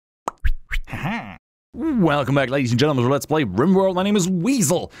Welcome back, ladies and gentlemen, to Let's Play Rimworld. My name is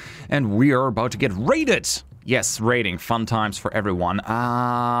Weasel, and we are about to get raided. Yes, raiding. Fun times for everyone.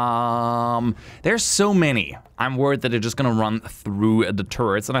 There's so many. I'm worried that they're just gonna run through the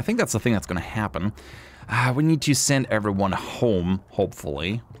turrets, and I think that's the thing that's gonna happen. We need to send everyone home,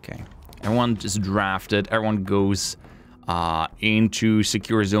 hopefully. Okay. Everyone is drafted. Everyone goes into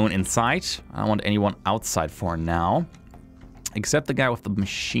secure zone inside. I don't want anyone outside for now. Except the guy with the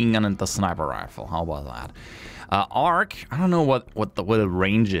machine gun and the sniper rifle. How about that? Arc, I don't know what the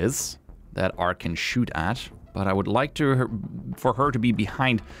range is that Arc can shoot at, but I would like for her to be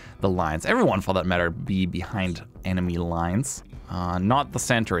behind the lines. Everyone, for that matter, be behind enemy lines, not the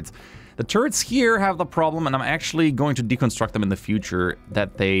center. The turrets here have the problem, and I'm actually going to deconstruct them in the future,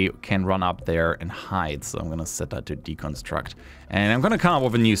 that they can run up there and hide. So I'm going to set that to deconstruct. And I'm going to come up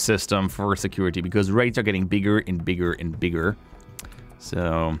with a new system for security, because raids are getting bigger and bigger and bigger.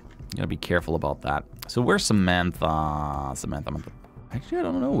 So, you gotta be careful about that. So where's Samantha? Actually, I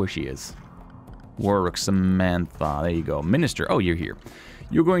don't know where she is. Work, Samantha. There you go. Minister. Oh, you're here.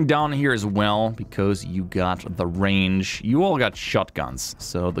 You're going down here as well because you got the range. You all got shotguns.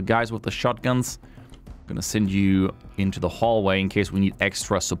 So the guys with the shotguns, I'm gonna send you into the hallway in case we need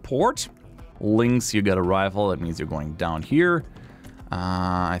extra support. Lynx, you got a rifle. That means you're going down here.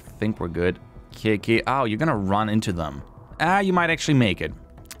 I think we're good. KK. Oh, you're gonna run into them. You might actually make it.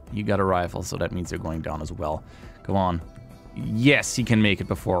 You got a rifle, so that means you're going down as well. Come on. Yes, he can make it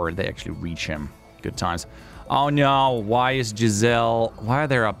before they actually reach him. Good times. Oh no, why is Giselle... Why are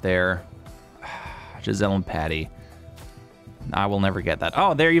they up there? Giselle and Patty. I will never get that.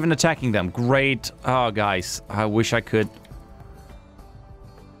 Oh, they're even attacking them. Great. Oh, guys, I wish I could...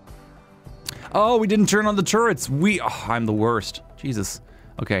 Oh, we didn't turn on the turrets. I'm the worst. Jesus.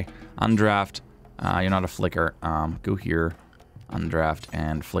 Okay, undraft. You're not a flicker. Go here, undraft,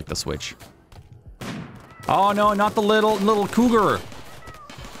 and flick the switch. Oh no, not the little cougar.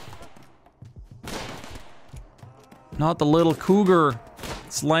 Not the little cougar.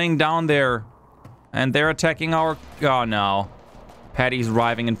 It's laying down there. And they're attacking our... Oh no. Patty's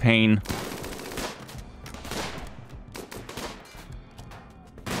writhing in pain.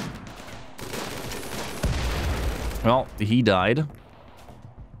 Well, he died.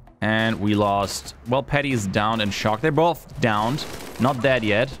 And we lost... Well, Patty is downed and shocked. They're both downed. Not dead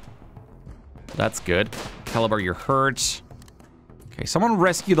yet. That's good. Caliber, you're hurt. Okay, someone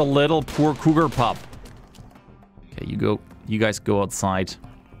rescue the little poor cougar pup. Okay, you go. You guys go outside.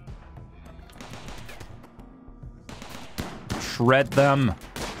 Shred them.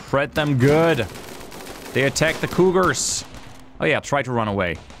 Shred them good. They attack the cougars. Oh yeah, try to run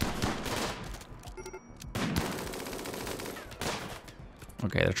away.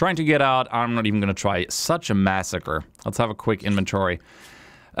 Okay, they're trying to get out. I'm not even gonna try. Such a massacre. Let's have a quick inventory.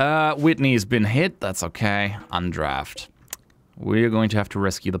 Whitney's been hit. That's okay. Undraft. We're going to have to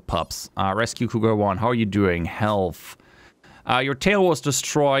rescue the pups. Rescue Cougar 1. How are you doing? Health. Your tail was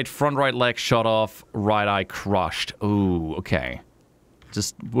destroyed. Front right leg shot off. Right eye crushed. Ooh, okay.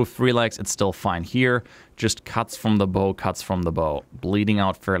 Just with 3 legs, it's still fine here. Just cuts from the bow, cuts from the bow. Bleeding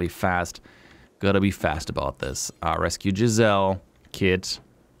out fairly fast. Gotta be fast about this. Rescue Giselle. Kit.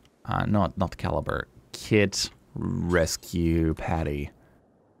 Not Caliber. Kit. Rescue Patty.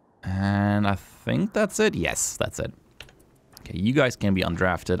 And I think that's it. Yes, that's it. Okay, you guys can be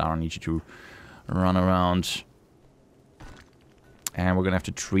undrafted. I don't need you to run around. And we're gonna have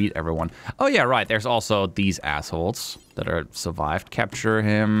to treat everyone. Oh yeah, right. There's also these assholes that are survived. Capture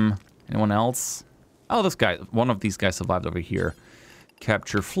him. Anyone else? Oh, this guy. One of these guys survived over here.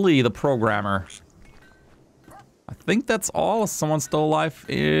 Capture Flea, the programmer. I think that's all. Is someone still alive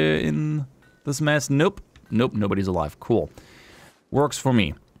in this mess? Nope. Nope, nobody's alive. Cool. Works for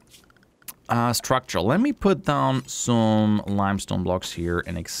me. Structure. Let me put down some limestone blocks here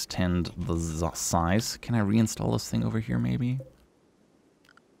and extend the size. Can I reinstall this thing over here, maybe?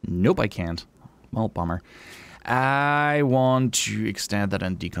 Nope, I can't. Well, bummer. I want to extend that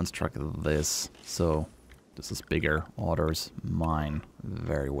and deconstruct this. So, this is bigger. Orders mine.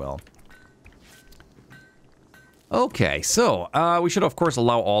 Very well. Okay, so, we should, of course,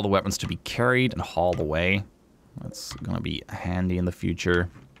 allow all the weapons to be carried and hauled away. That's gonna be handy in the future.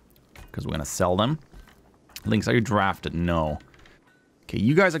 Because we're gonna sell them. Lynx, are you drafted? No. Okay,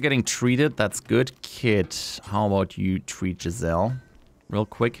 you guys are getting treated. That's good. Kit, how about you treat Giselle? Real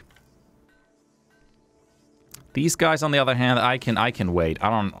quick. These guys, on the other hand, I can wait.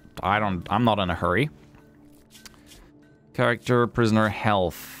 I'm not in a hurry. Character, prisoner,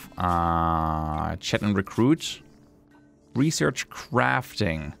 health. Chat and recruit. Research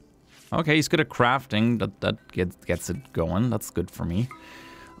crafting. Okay, he's good at crafting. That gets it going. That's good for me.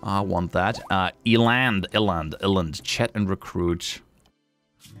 I want that. Eland. Chat and recruit.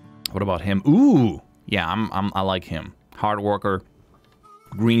 What about him? Ooh! Yeah, I like him. Hard worker.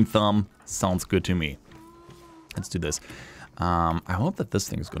 Green thumb. Sounds good to me. Let's do this. I hope that this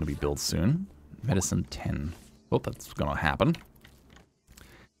thing is going to be built soon. Medicine 10. Hope that's going to happen.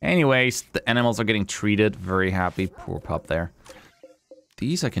 Anyways, the animals are getting treated. Very happy. Poor pup there.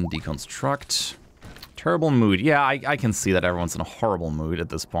 These I can deconstruct. Terrible mood. Yeah, I can see that everyone's in a horrible mood at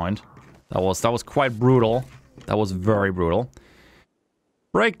this point. That was quite brutal. That was very brutal.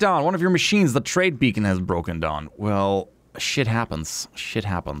 Breakdown. One of your machines, the trade beacon, has broken down. Well, shit happens. Shit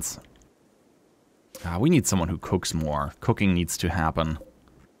happens. We need someone who cooks more. Cooking needs to happen.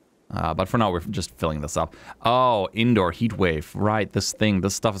 But for now, we're just filling this up. Oh, indoor heat wave. Right, this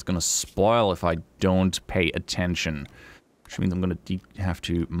stuff is going to spoil if I don't pay attention. Which means I'm going to have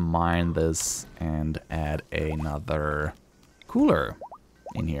to mine this and add another cooler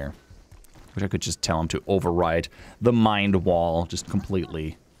in here. Which I could just tell him to override the mind wall just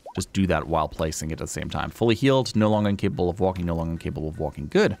completely. Just do that while placing it at the same time. Fully healed, no longer incapable of walking, no longer incapable of walking.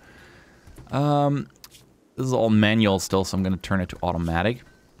 Good. This is all manual still, so I'm going to turn it to automatic.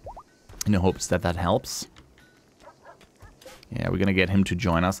 In the hopes that that helps. Yeah, we're going to get him to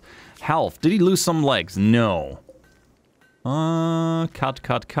join us. Health. Did he lose some legs? No.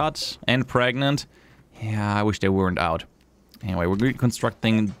 Cut. And pregnant. Yeah, I wish they weren't out. Anyway, we're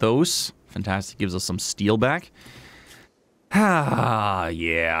reconstructing those. Fantastic. Gives us some steel back. Ah,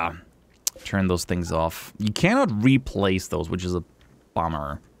 yeah. Turn those things off. You cannot replace those, which is a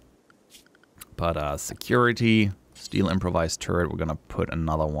bummer. But security, steel improvised turret. We're going to put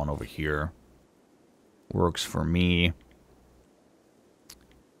another one over here. Works for me.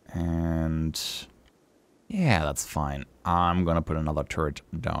 And yeah, that's fine. I'm going to put another turret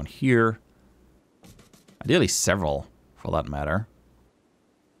down here. Ideally several, for that matter.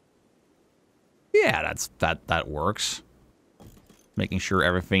 Yeah, that works. Making sure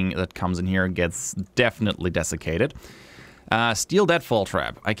everything that comes in here gets definitely desiccated. Steel deadfall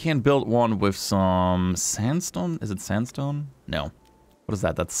trap. I can't build one with some sandstone. Is it sandstone? No. What is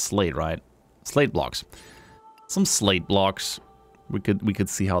that? That's slate, right? Slate blocks. Some slate blocks. We could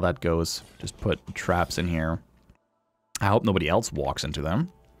see how that goes. Just put traps in here. I hope nobody else walks into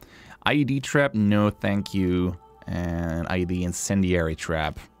them. IED trap, no thank you. And IED incendiary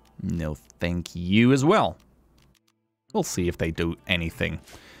trap, no thank you as well. We'll see if they do anything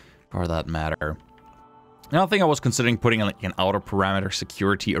for that matter. Another thing I was considering putting like an outer parameter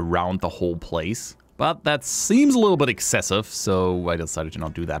security around the whole place. But that seems a little bit excessive, so I decided to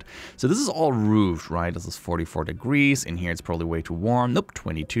not do that. So this is all roofed, right? This is 44 degrees. In here it's probably way too warm. Nope,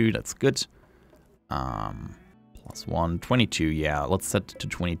 22, that's good. Plus 1, 22, yeah. Let's set it to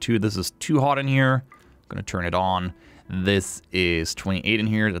 22. This is too hot in here. I'm gonna turn it on. This is 28 in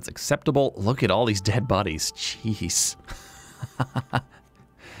here, that's acceptable. Look at all these dead bodies, jeez.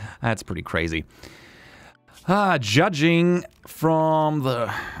 That's pretty crazy. Judging from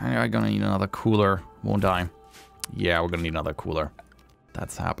the... I'm gonna need another cooler, won't I? Yeah, we're gonna need another cooler.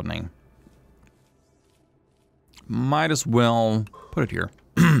 That's happening. Might as well put it here.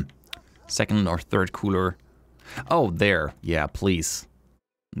 Second or third cooler. Oh, there. Yeah, please.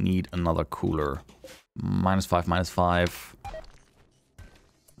 Need another cooler. -5, -5.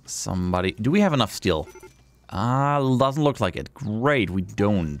 Somebody... Do we have enough steel? Doesn't look like it. Great, we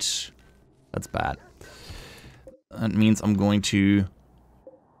don't. That's bad. That means I'm going to...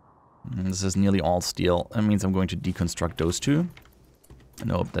 This is nearly all steel. That means I'm going to deconstruct those two.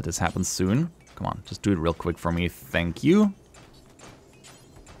 And hope that this happens soon. Come on, just do it real quick for me. Thank you.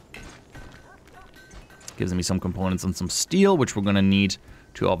 Gives me some components and some steel, which we're gonna need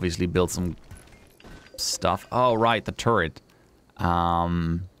to obviously build some stuff. Oh, right, the turret.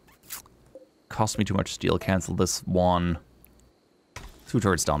 Cost me too much steel. Cancel this one. 2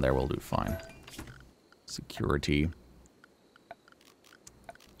 turrets down there will do fine. Security.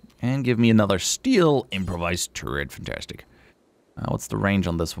 And give me another steel improvised turret. Fantastic. What's the range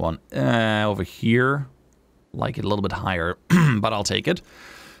on this one? Over here. Like it a little bit higher, but I'll take it.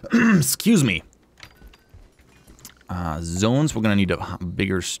 Excuse me. Zones, we're gonna need a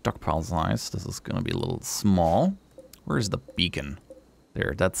bigger stockpile size. This is gonna be a little small. Where's the beacon?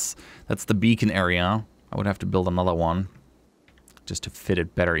 There, that's the beacon area. I would have to build another one just to fit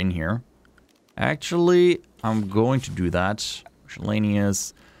it better in here. Actually, I'm going to do that.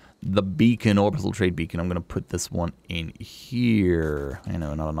 Miscellaneous, the beacon, orbital trade beacon. I'm gonna put this one in here. I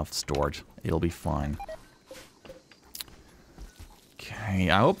know, not enough stored. It'll be fine. Okay,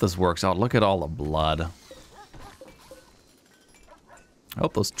 I hope this works out. Look at all the blood. I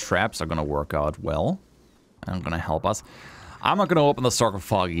hope those traps are gonna work out well. And gonna help us. I'm not going to open the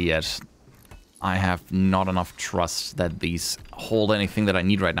sarcophagi yet. I have not enough trust that these hold anything that I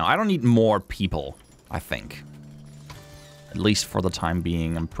need right now. I don't need more people, I think. At least for the time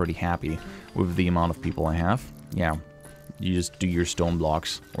being, I'm pretty happy with the amount of people I have. Yeah, you just do your stone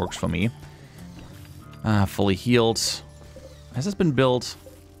blocks. Works for me. Fully healed. Has this been built?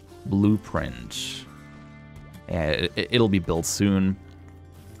 Blueprint. Yeah, it'll be built soon.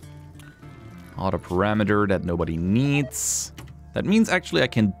 Auto parameter that nobody needs. That means actually I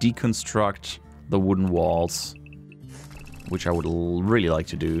can deconstruct the wooden walls, which I would really like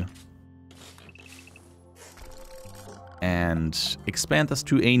to do. And expand this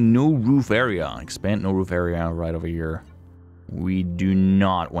to a no roof area. Expand no roof area right over here. We do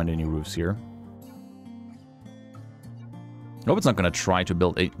not want any roofs here. I hope it's not going to try to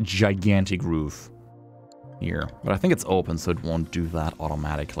build a gigantic roof here. But I think it's open, so it won't do that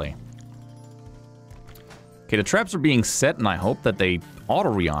automatically. Okay, the traps are being set, and I hope that they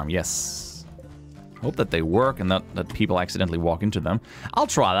auto-rearm. Yes. Hope that they work and that people accidentally walk into them. I'll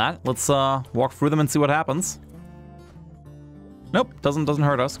try that. Let's walk through them and see what happens. Nope, doesn't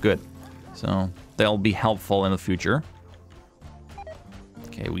hurt us. Good. So they'll be helpful in the future.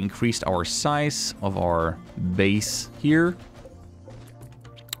 Okay, we increased our size of our base here.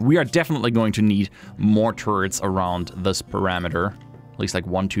 We are definitely going to need more turrets around this parameter. At least like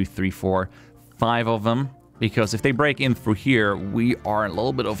 1, 2, 3, 4, 5 of them. Because if they break in through here, we are in a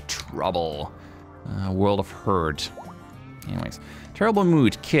little bit of trouble. World of Hurt. Anyways, terrible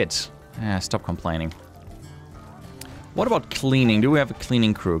mood. Kit. Stop complaining. What about cleaning? Do we have a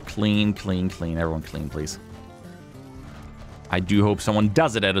cleaning crew? Clean, clean, clean. Everyone clean, please. I do hope someone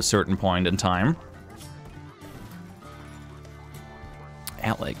does it at a certain point in time.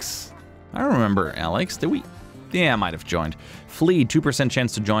 Alex. I don't remember Alex. Did we? Yeah, I might have joined. Flea, 2%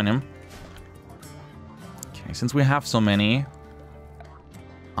 chance to join him. Okay, since we have so many,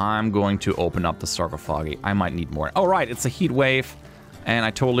 I'm going to open up the sarcophagi. I might need more. Oh, right, it's a heat wave, and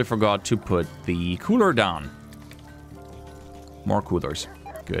I totally forgot to put the cooler down. More coolers.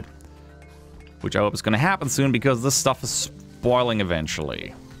 Good. Which I hope is going to happen soon, because this stuff is spoiling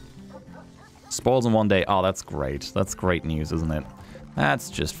eventually. Spoils in one day. Oh, that's great. That's great news, isn't it? That's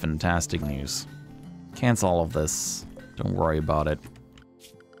just fantastic news. Cancel all of this. Don't worry about it.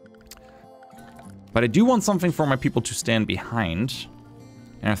 But I do want something for my people to stand behind.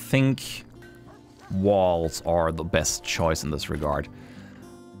 And I think walls are the best choice in this regard.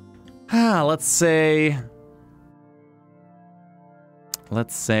 Let's say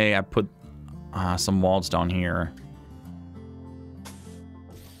I put some walls down here.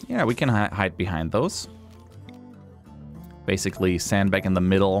 Yeah, we can hide behind those. Basically, sandbag in the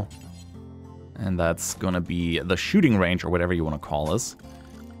middle. And that's gonna be the shooting range, or whatever you want to call this.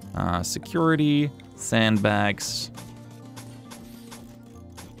 Security, sandbags.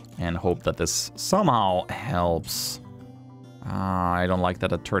 And hope that this somehow helps. I don't like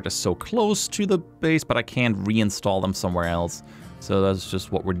that a turret is so close to the base, but I can't reinstall them somewhere else. So that's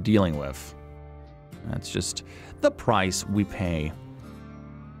just what we're dealing with. That's just the price we pay.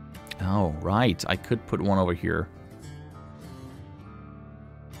 Oh, right. I could put one over here.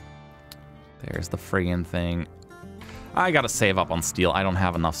 There's the friggin' thing. I gotta save up on steel. I don't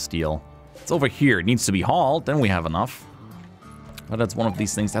have enough steel. It's over here. It needs to be hauled. Then we have enough. But that's one of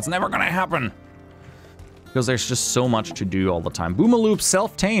these things that's never gonna happen. Because there's just so much to do all the time. Boomaloop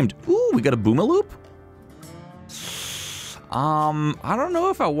self-tamed. Ooh, we got a Boomaloop? I don't know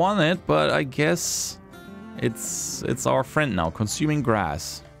if I want it, but I guess it's our friend now. Consuming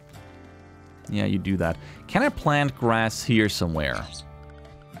grass. Yeah, you do that. Can I plant grass here somewhere?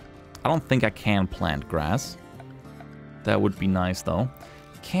 I don't think I can plant grass. That would be nice, though.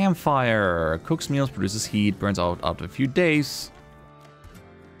 Campfire. Cooks meals, produces heat, burns out after a few days.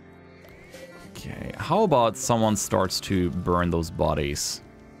 Okay, how about someone starts to burn those bodies?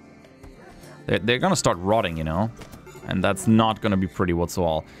 They're gonna start rotting, you know? And that's not gonna be pretty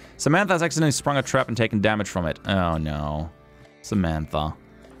whatsoever. Samantha has accidentally sprung a trap and taken damage from it. Oh, no. Samantha.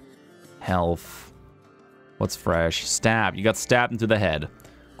 Health. What's fresh? Stab. You got stabbed into the head.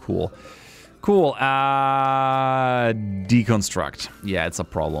 Cool. Cool. Deconstruct. Yeah, it's a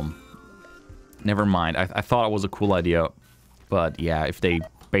problem. Never mind. I thought it was a cool idea. But yeah, if they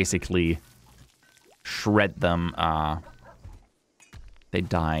basically shred them, they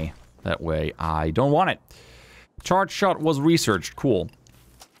die that way. I don't want it. Charge shot was researched. Cool.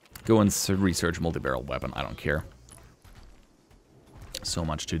 Go and research multi-barrel weapon. I don't care. So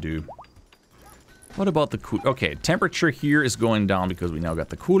much to do. What about the cooler? Okay, temperature here is going down because we now got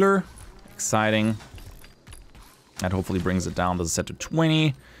the cooler. Exciting. That hopefully brings it down. This is set to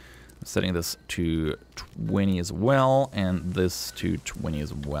 20. Setting this to 20 as well, and this to 20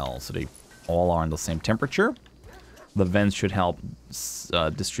 as well. So they all are in the same temperature. The vents should help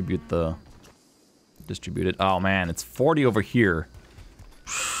distribute it. Oh man, it's 40 over here.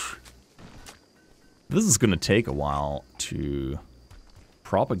 This is gonna take a while to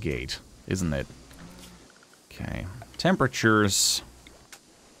propagate, isn't it? Okay, temperatures.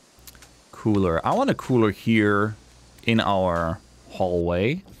 Cooler. I want a cooler here in our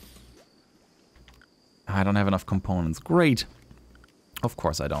hallway. I don't have enough components. Great. Of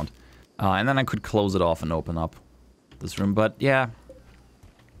course I don't. And then I could close it off and open up this room. But yeah.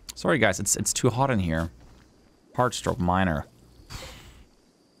 Sorry guys, it's too hot in here. Heartstroke minor.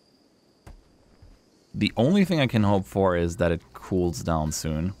 The only thing I can hope for is that it cools down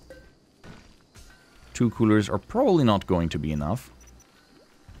soon. 2 coolers are probably not going to be enough.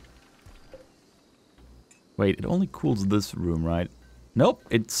 Wait, it only cools this room, right? Nope,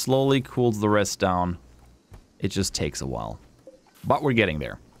 it slowly cools the rest down. It just takes a while. But we're getting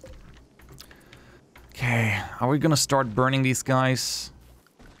there. Okay, are we gonna start burning these guys?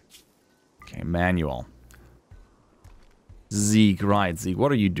 Okay, manual. Zeke, right, Zeke,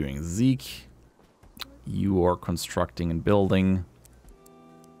 what are you doing? Zeke, you are constructing and building.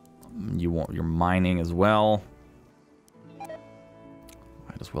 You're mining as well.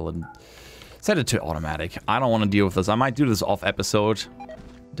 Might as well set it to automatic. I don't want to deal with this. I might do this off episode.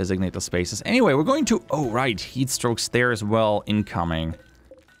 Designate the spaces. Anyway, we're going to... Oh, right. Heat strokes there as well. Incoming.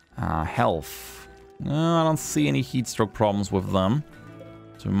 Health. No, I don't see any heat stroke problems with them.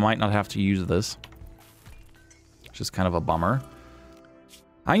 So we might not have to use this. Which is kind of a bummer.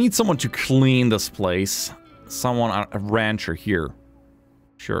 I need someone to clean this place. Someone, a rancher here.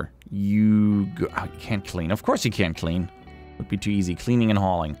 Sure. You can't clean. Of course you can't clean. Would be too easy. Cleaning and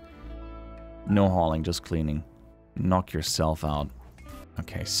hauling. No hauling, just cleaning. Knock yourself out.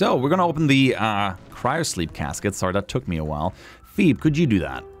 Okay, so we're gonna open the cryosleep casket. Sorry, that took me a while. Phoebe, could you do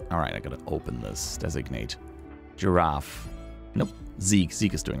that? Alright, I gotta open this. Designate. Giraffe. Nope. Zeke.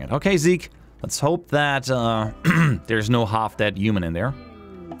 Zeke is doing it. Okay, Zeke. Let's hope that there's no half-dead human in there.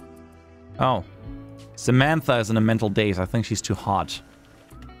 Oh. Samantha is in a mental daze. I think she's too hot.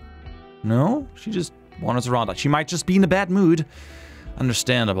 No? She just wanders around. She might just be in a bad mood.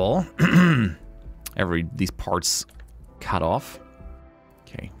 Understandable. These parts cut off.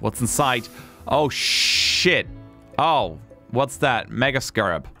 Okay, what's inside? Oh, shit. Oh, what's that? Mega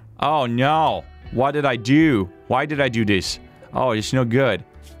Scarab. Oh, no. What did I do? Why did I do this? Oh, it's no good.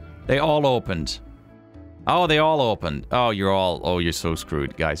 They all opened. Oh, they all opened. Oh, you're so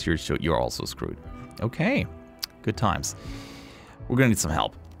screwed. Guys, you're also screwed. Okay, good times. We're gonna need some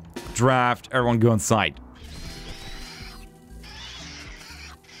help. Draft, everyone go inside.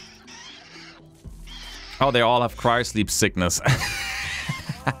 Oh, they all have cryosleep sickness.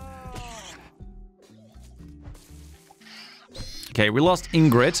 Okay, we lost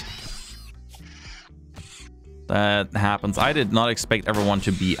Ingrid. That happens. I did not expect everyone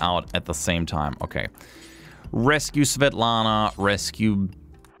to be out at the same time. Okay. Rescue Svetlana, rescue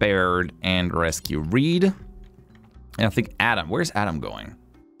Baird, and rescue Reed. And I think Adam. Where's Adam going?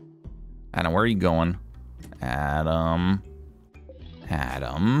 Adam, where are you going? Adam.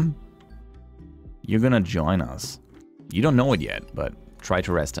 Adam. You're gonna join us. You don't know it yet, but try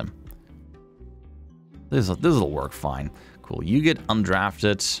to rest him. This'll work fine. Cool. You get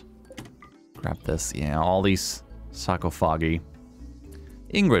undrafted. Grab this. Yeah, all these sarcophagi.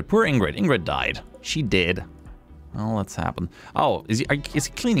 Ingrid, poor Ingrid. Ingrid died. She did. Oh, that's happened. Oh, is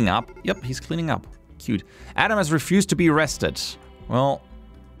he cleaning up? Yep, he's cleaning up. Cute. Adam has refused to be arrested. Well,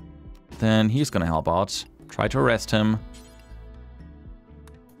 then he's gonna help out. Try to arrest him.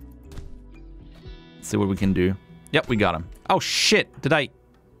 Let's see what we can do. Yep, we got him. Oh, shit. Did I...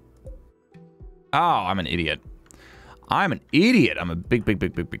 Oh, I'm an idiot. I'm an idiot. I'm a big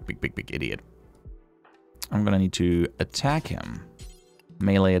idiot. I'm gonna need to attack him.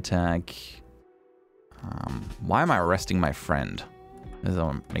 Melee attack. Why am I arresting my friend? This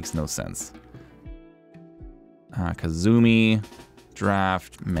makes no sense. Kazumi,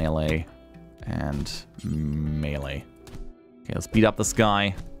 draft, melee, and melee. Okay, let's beat up this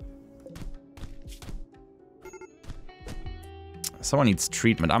guy. Someone needs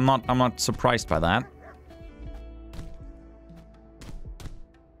treatment. I'm not surprised by that.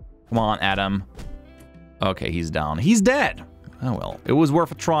 Come on, Adam. Okay, he's down. He's dead. Oh well. It was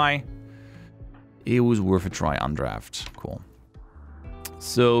worth a try. It was worth a try on draft. Cool.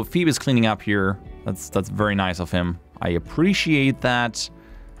 So Phoebe's cleaning up here. That's very nice of him. I appreciate that.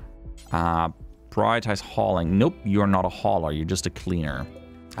 Prioritize hauling. Nope, you're not a hauler. You're just a cleaner.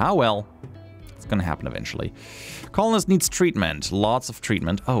 Ah well. It's gonna happen eventually. Colonist needs treatment. Lots of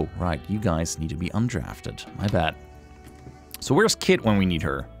treatment. Oh, right. You guys need to be undrafted. My bad. So where's Kit when we need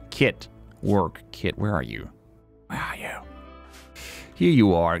her? Kit. Work. Kit, where are you? Where are you? Here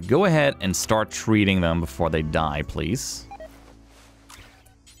you are. Go ahead and start treating them before they die, please.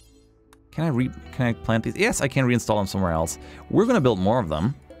 Can I plant these? Yes, I can reinstall them somewhere else. We're gonna build more of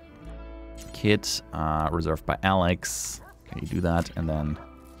them. Kit, reserved by Alex. Can you do that? And then...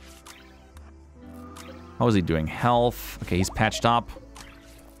 How is he doing? Health. Okay, he's patched up.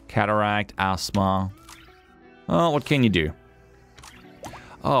 Cataract, asthma. Oh, what can you do?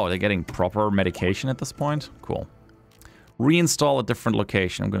 Oh, they're getting proper medication at this point? Cool. Reinstall a different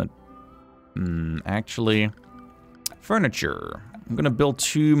location. I'm gonna... actually... Furniture. I'm gonna build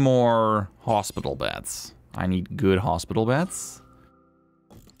 2 more hospital beds. I need good hospital beds.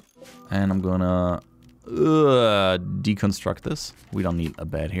 And I'm gonna... deconstruct this. We don't need a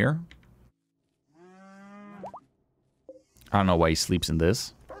bed here. I don't know why he sleeps in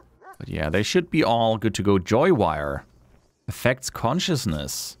this. But yeah, they should be all good to go. Joywire. Affects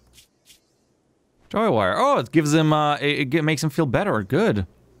consciousness. Joywire. Oh, it gives him, it makes him feel better. Good.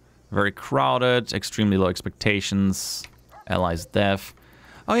 Very crowded. Extremely low expectations. Allies deaf.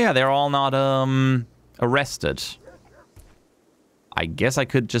 Oh yeah, they're all not, arrested. I guess I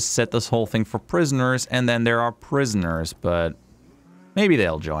could just set this whole thing for prisoners, and then there are prisoners, but maybe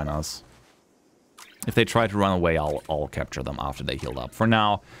they'll join us. If they try to run away, I'll capture them after they healed up. For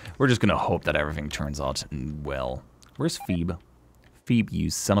now, we're just gonna hope that everything turns out well. Where's Phoebe? Phoebe, you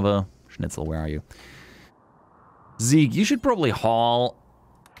son of a schnitzel, where are you? Zeke, you should probably haul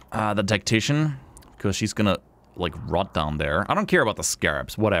the tactician, because she's gonna, like, rot down there. I don't care about the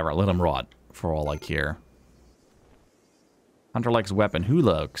scarabs, whatever, let them rot, for all I care. Hunter likes weapon, who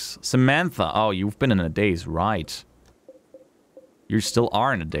looks? Samantha, oh, you've been in a daze, right. You still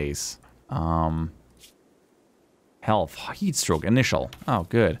are in a daze. Health, heat stroke, initial. Oh,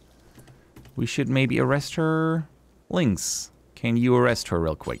 good. We should maybe arrest her. Lynx, can you arrest her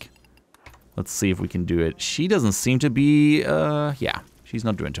real quick? Let's see if we can do it. She doesn't seem to be, yeah, she's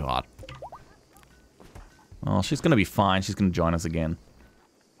not doing too hot. Well, she's gonna be fine. She's gonna join us again.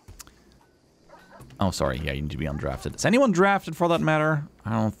 Oh, sorry. Yeah, you need to be undrafted. Is anyone drafted for that matter?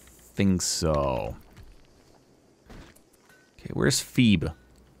 I don't think so. Okay, where's Phoebe?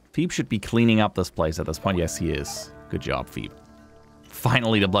 Phoebe should be cleaning up this place at this point. Yes, he is. Good job, Phoebe.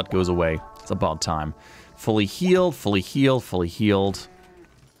 Finally, the blood goes away. It's about time. Fully healed, fully healed, fully healed.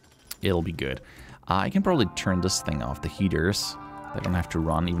 It'll be good. I can probably turn this thing off, the heaters. They don't have to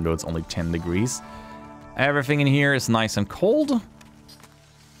run, even though it's only 10 degrees. Everything in here is nice and cold.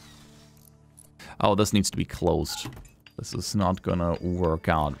 Oh, this needs to be closed. This is not gonna work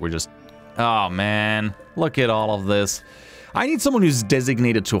out. We're just... Oh, man. Look at all of this. I need someone who's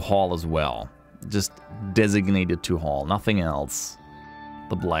designated to haul as well. Just designated to haul. Nothing else.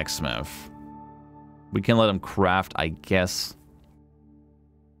 The blacksmith. We can let him craft, I guess.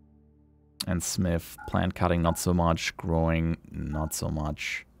 And smith. Plant cutting, not so much. Growing, not so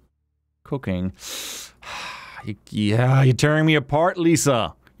much. Cooking. Yeah, you're tearing me apart,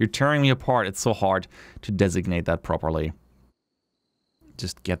 Lisa. You're tearing me apart. It's so hard to designate that properly.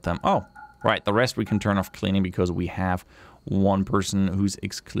 Just get them. Oh, right. The rest we can turn off cleaning because we have one person who's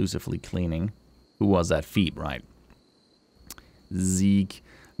exclusively cleaning. Who was that? Phoebe, right? Zeke.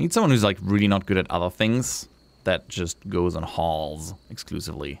 I need someone who's like really not good at other things. That just goes on hauls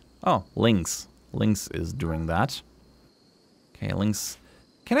exclusively. Oh, Lynx. Lynx is doing that. Okay, Lynx.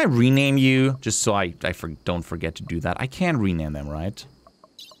 Can I rename you? Just so I don't forget to do that. I can rename them, right?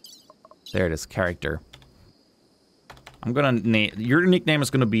 There it is, character. I'm gonna name... Your nickname is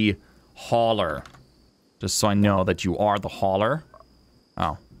gonna be Hauler. Just so I know that you are the Hauler.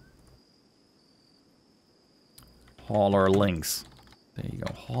 Oh. Hauler Lynx. There you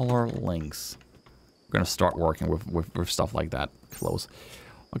go, Hauler Lynx. We're gonna start working with stuff like that. Close.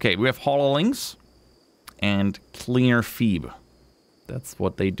 Okay, we have Hauler Lynx. And Cleaner Phoebe. That's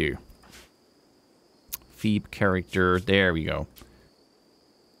what they do. Phoebe character. There we go.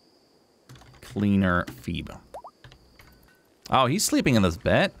 Cleaner Phoebe. Oh, he's sleeping in this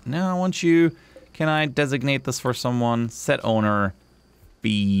bed. No, I want you... Can I designate this for someone? Set owner.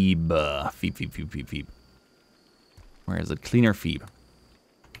 Phoebe. Phoebe. Where is it? Cleaner Phoebe.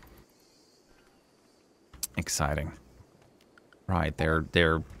 Exciting. Right,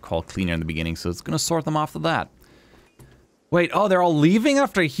 they're called cleaner in the beginning, so it's gonna sort them after that. Wait, oh, they're all leaving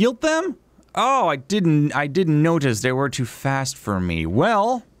after I healed them? Oh, I didn't notice. They were too fast for me.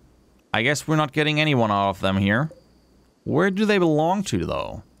 Well, I guess we're not getting anyone out of them here. Where do they belong to,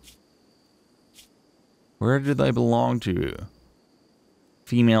 though? Where do they belong to?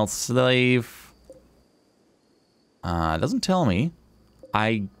 Female slave. It doesn't tell me.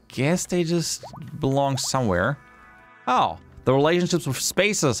 I guess they just belong somewhere. Oh, the relationships with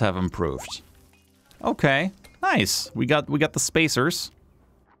spacers have improved. Okay, nice. We got the spacers.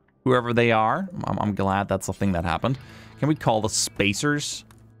 Whoever they are. I'm glad that's a thing that happened. Can we call the spacers?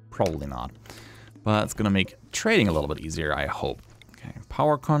 Probably not. But it's gonna make trading a little bit easier, I hope. Okay,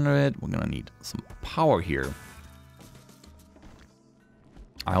 power conduit. We're gonna need some power here.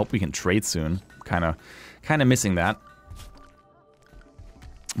 I hope we can trade soon. Kind of missing that.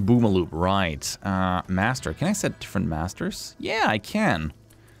 Boomaloop, right. Master. Can I set different masters? Yeah, I can.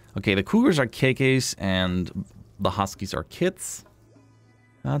 Okay, the Cougars are KKs and the Huskies are kits.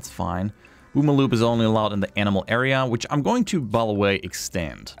 That's fine. Boomaloop is only allowed in the animal area, which I'm going to, by the way,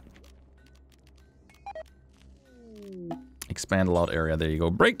 extend. Expand allowed area. There you go.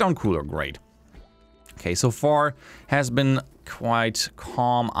 Breakdown cooler. Great. Okay, so far has been quite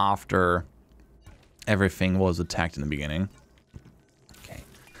calm after everything was attacked in the beginning. Okay.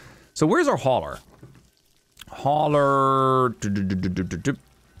 So where's our hauler? Hauler...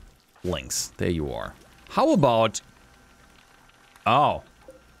 Links. There you are. How about... Oh.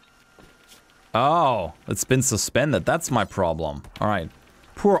 Oh, it's been suspended. That's my problem. All right.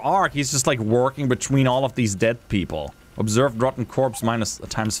 Poor Ark, he's just like working between all of these dead people. Observed rotten corpse minus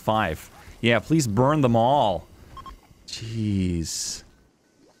times 5. Yeah, please burn them all. Jeez.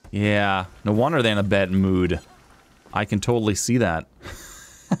 Yeah, no wonder they're in a bad mood. I can totally see that.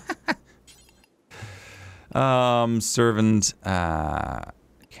 Servant,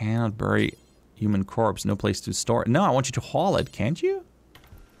 cannot bury human corpse. No place to store it. No, I want you to haul it, can't you?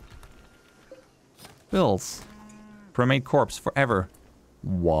 Bills. Cremate corpse forever.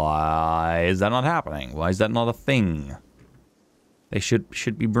 Why is that not happening? Why is that not a thing? They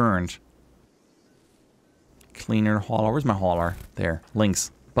should be burned. Cleaner hauler. Where's my hauler? There.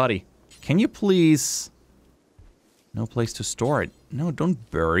 Links. Buddy, can you please... No place to store it. No,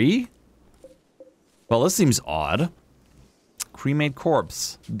 don't bury. Well, this seems odd. Cremate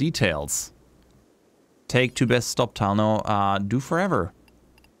corpse. Details. Take to best stop tile. No, do forever.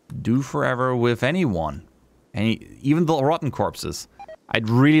 Do forever with anyone. Even the rotten corpses. I'd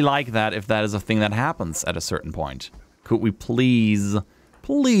really like that if that is a thing that happens at a certain point. Could we please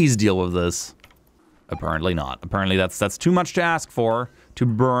deal with this? Apparently not. Apparently that's too much to ask for to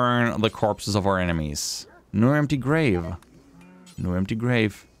burn the corpses of our enemies. No empty grave. No empty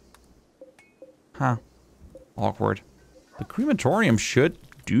grave. Huh. Awkward. The crematorium should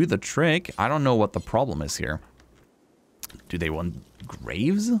do the trick. I don't know what the problem is here. Do they want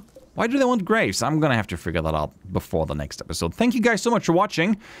graves? Why do they want graves? I'm gonna have to figure that out before the next episode. Thank you guys so much for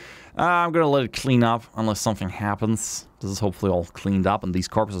watching. I'm gonna let it clean up unless something happens. This is hopefully all cleaned up and these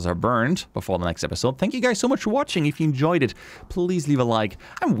corpses are burned before the next episode. Thank you guys so much for watching. If you enjoyed it, please leave a like.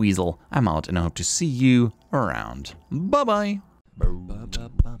 I'm Weasel. I'm out and I hope to see you around. Bye-bye.